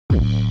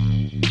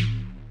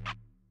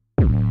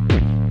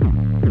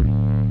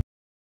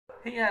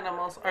Hey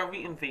animals, are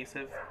we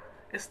invasive?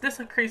 Is this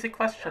a crazy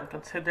question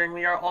considering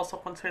we are also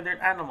considered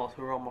animals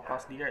who roam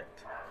across the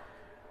earth?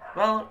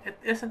 Well, it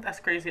isn't as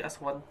crazy as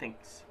one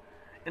thinks.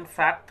 In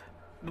fact,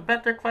 the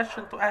better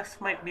question to ask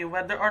might be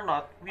whether or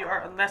not we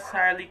are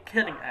unnecessarily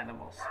killing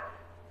animals.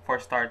 For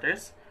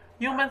starters,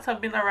 humans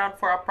have been around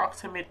for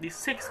approximately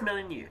 6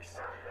 million years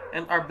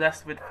and are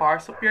blessed with far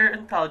superior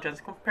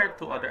intelligence compared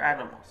to other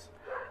animals.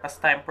 As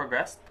time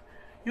progressed,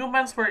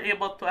 humans were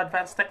able to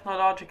advance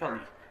technologically,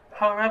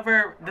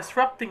 however,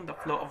 disrupting the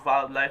flow of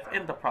wildlife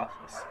in the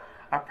process.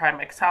 A prime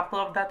example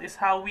of that is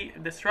how we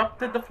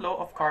disrupted the flow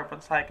of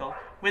carbon cycle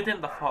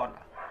within the fauna.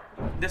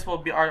 This will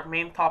be our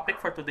main topic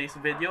for today's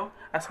video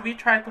as we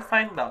try to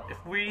find out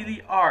if we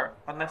really are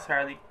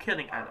unnecessarily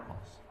killing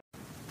animals.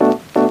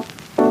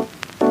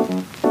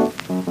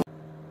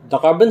 The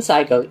carbon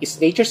cycle is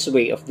nature's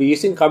way of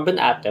reusing carbon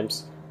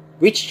atoms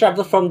which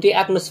travel from the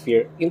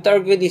atmosphere into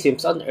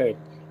organisms on Earth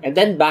and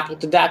then back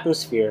into the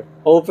atmosphere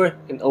over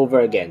and over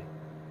again.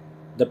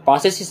 The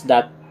process is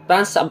that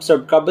plants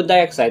absorb carbon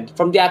dioxide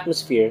from the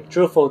atmosphere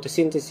through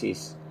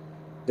photosynthesis.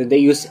 Then they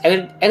use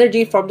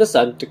energy from the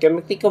sun to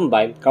chemically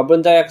combine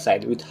carbon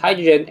dioxide with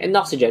hydrogen and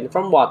oxygen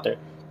from water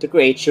to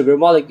create sugar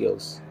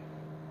molecules.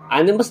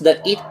 Animals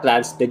that eat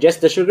plants digest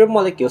the sugar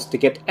molecules to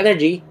get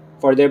energy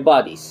for their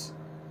bodies.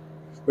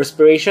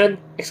 Respiration,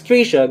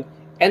 excretion,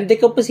 and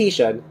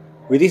decomposition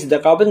release the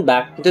carbon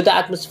back into the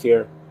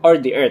atmosphere or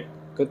the Earth,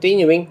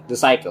 continuing the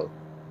cycle.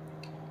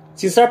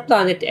 Since our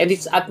planet and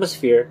its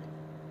atmosphere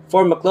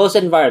form a closed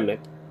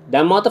environment,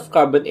 the amount of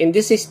carbon in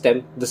this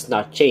system does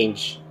not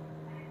change.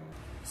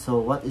 So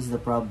what is the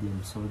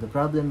problem? So the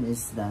problem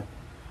is that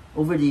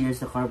over the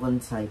years the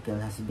carbon cycle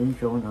has been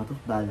thrown out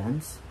of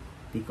balance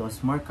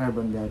because more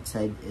carbon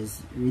dioxide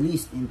is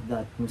released into the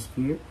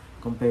atmosphere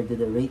compared to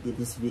the rate it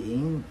is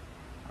being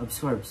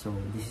absorbed. So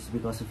this is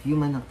because of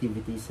human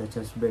activities such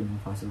as burning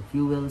fossil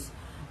fuels,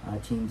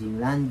 changing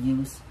land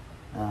use,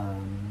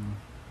 and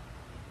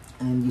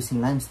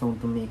using limestone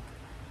to make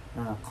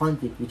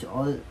concrete, which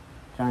all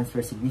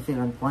transfer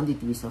significant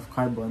quantities of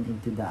carbon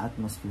into the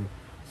atmosphere.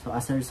 So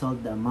as a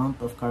result, the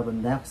amount of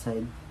carbon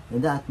dioxide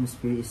in the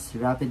atmosphere is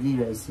rapidly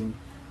rising,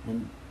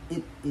 and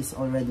it is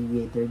already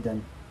greater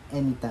than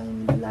any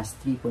time in the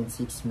last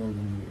 3.6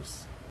 million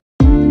years.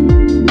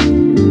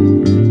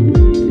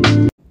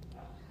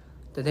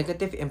 The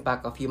negative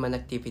impact of human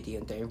activity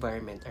on the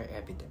environment are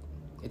evident.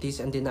 It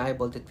is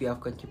undeniable that we have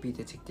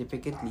contributed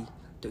significantly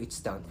to its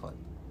downfall.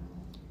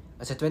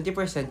 As the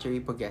 21st century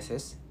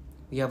progresses,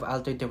 we have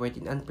altered the world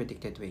in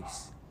unpredicted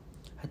ways.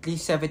 At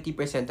least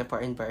 70% of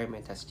our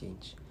environment has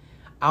changed.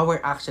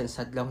 Our actions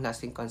had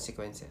long-lasting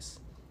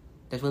consequences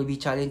that will be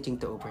challenging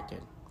to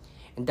overturn.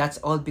 And that's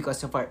all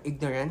because of our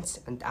ignorance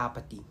and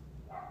apathy.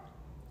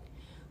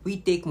 We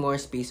take more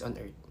space on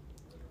Earth.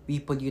 We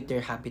pollute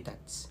their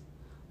habitats.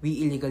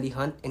 We illegally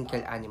hunt and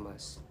kill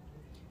animals.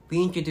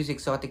 We introduce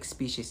exotic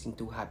species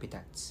into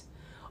habitats.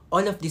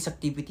 All of these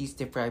activities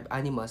deprive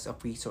animals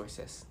of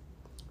resources.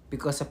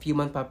 Because of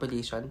human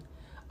population,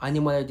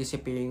 animals are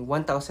disappearing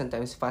 1,000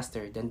 times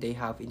faster than they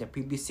have in the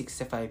previous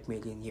 65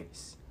 million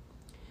years.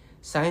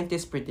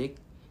 Scientists predict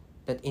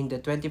that in the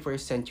 21st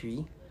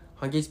century,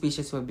 100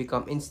 species will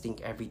become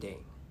extinct every day.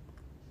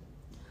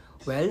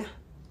 Well,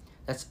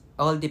 that's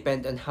all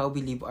depend on how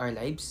we live our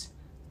lives,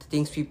 the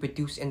things we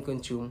produce and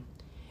consume,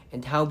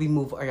 and how we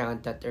move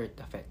around that Earth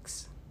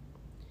affects.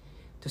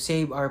 To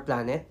save our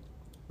planet,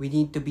 we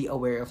need to be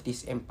aware of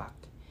this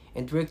impact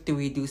and work to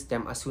reduce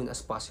them as soon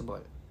as possible.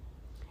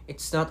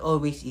 It's not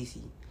always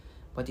easy,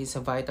 but it's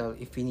vital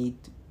if we need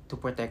to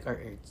protect our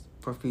Earth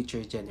for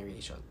future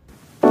generations.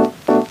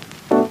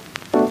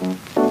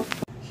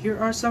 Here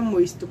are some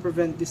ways to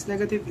prevent these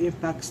negative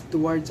impacts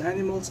towards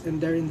animals and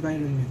their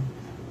environment.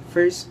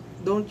 First,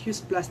 don't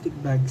use plastic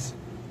bags.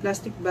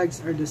 Plastic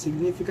bags are the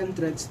significant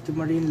threats to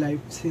marine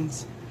life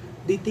since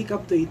they take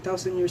up to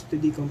 8,000 years to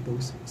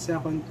decompose.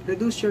 Second,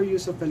 reduce your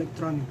use of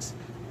electronics.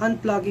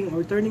 Unplugging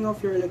or turning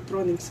off your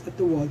electronics at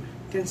the wall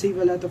can save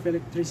a lot of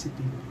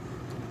electricity.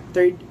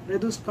 Third,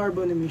 reduce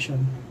carbon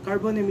emission.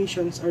 Carbon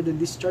emissions are the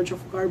discharge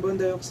of carbon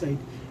dioxide,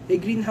 a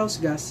greenhouse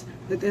gas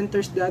that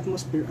enters the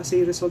atmosphere as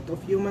a result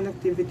of human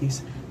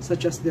activities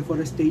such as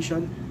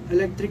deforestation,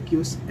 electric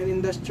use, and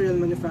industrial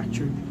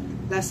manufacture.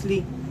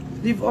 Lastly,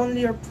 leave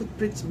only your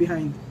footprints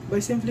behind. By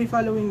simply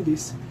following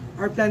this,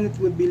 our planet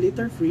would be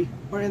litter-free,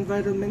 more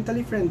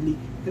environmentally friendly,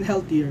 and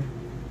healthier.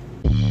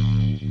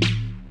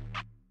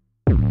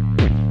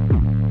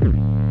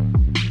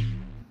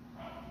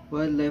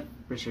 Wildlife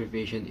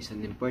preservation is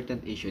an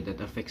important issue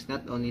that affects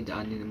not only the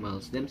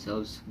animals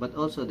themselves but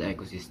also the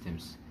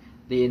ecosystems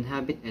they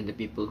inhabit and the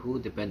people who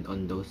depend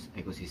on those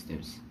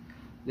ecosystems.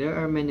 There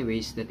are many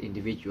ways that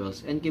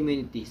individuals and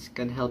communities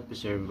can help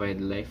preserve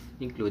wildlife,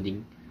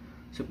 including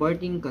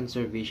supporting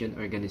conservation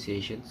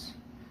organizations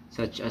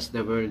such as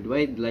the World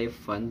Wildlife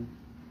Fund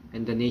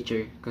and the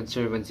Nature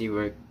Conservancy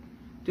work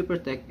to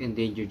protect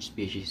endangered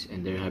species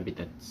and their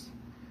habitats.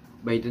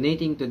 By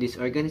donating to these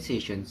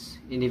organizations,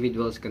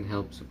 individuals can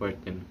help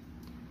support them.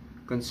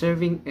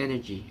 Conserving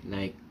energy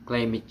like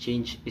climate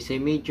change is a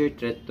major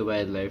threat to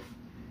wildlife,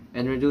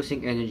 and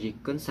reducing energy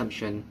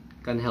consumption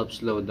can help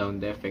slow down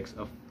the effects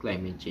of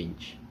climate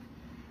change.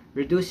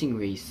 Reducing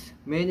waste.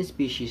 Many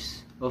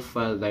species of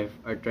wildlife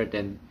are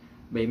threatened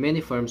by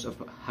many forms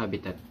of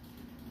habitat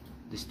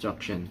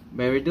destruction.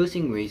 By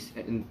reducing waste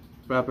and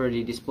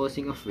properly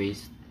disposing of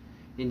waste,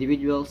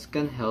 individuals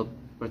can help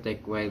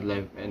protect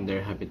wildlife and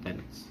their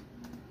habitats.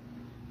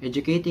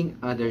 Educating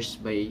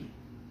others. By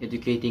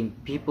educating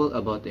people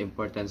about the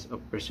importance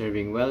of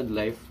preserving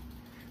wildlife,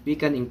 we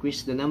can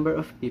increase the number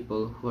of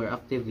people who are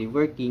actively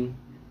working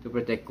to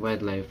protect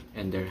wildlife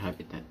and their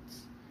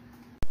habitats.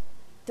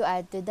 To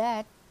add to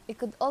that, we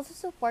could also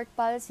support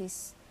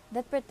policies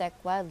that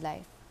protect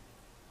wildlife.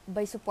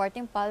 By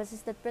supporting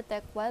policies that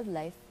protect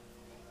wildlife,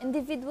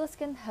 individuals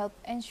can help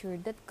ensure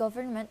that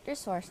government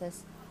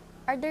resources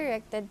are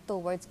directed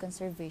towards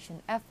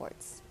conservation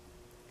efforts.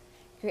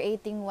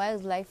 Creating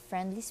wildlife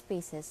friendly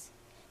spaces.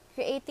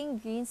 Creating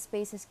green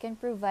spaces can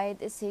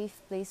provide a safe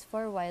place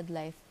for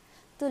wildlife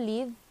to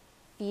live,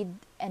 feed,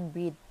 and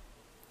breed.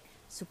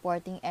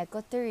 Supporting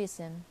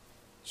ecotourism.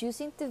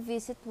 Choosing to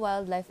visit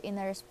wildlife in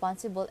a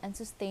responsible and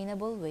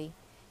sustainable way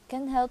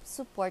can help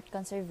support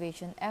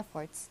conservation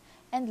efforts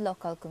and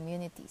local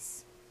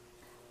communities.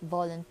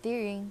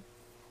 Volunteering.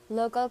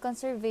 Local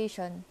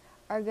conservation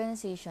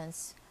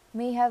organizations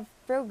may have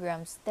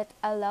programs that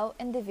allow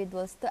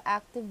individuals to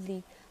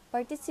actively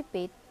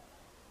participate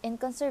in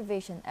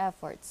conservation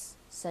efforts,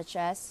 such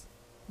as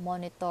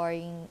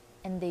monitoring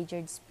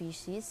endangered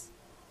species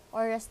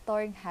or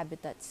restoring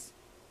habitats.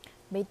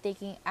 By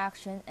taking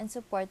action and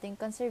supporting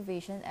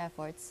conservation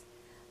efforts,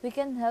 we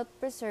can help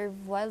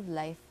preserve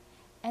wildlife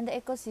and the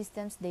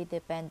ecosystems they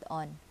depend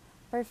on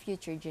for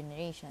future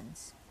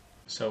generations.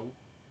 So,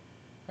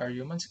 are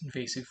humans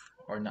invasive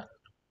or not?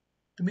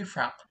 To be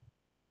frank,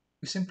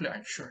 we simply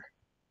aren't sure.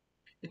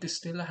 It is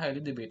still a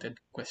highly debated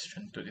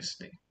question to this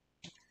day.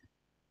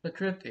 The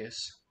truth is,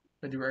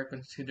 whether we are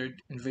considered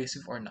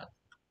invasive or not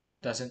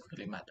doesn't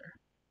really matter.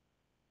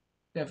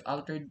 We have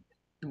altered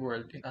the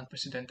world in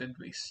unprecedented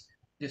ways,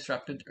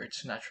 disrupted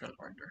Earth's natural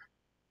order.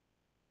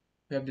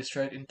 We have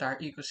destroyed entire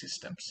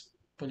ecosystems,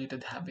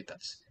 polluted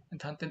habitats,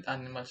 and hunted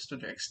animals to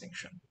their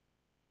extinction.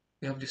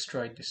 We have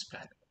destroyed this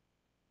planet.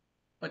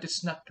 But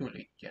it's not too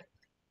late yet.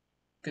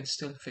 We can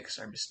still fix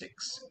our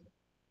mistakes.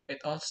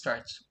 It all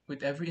starts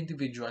with every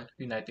individual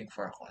uniting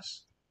for a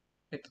cause.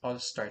 It all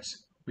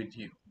starts with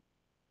you.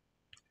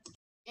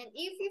 And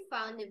if you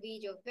found the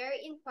video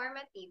very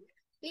informative,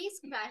 please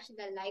smash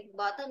the like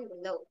button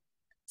below.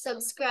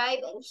 Subscribe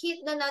and hit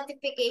the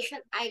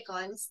notification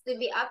icons to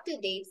be up to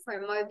date for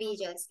more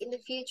videos in the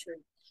future.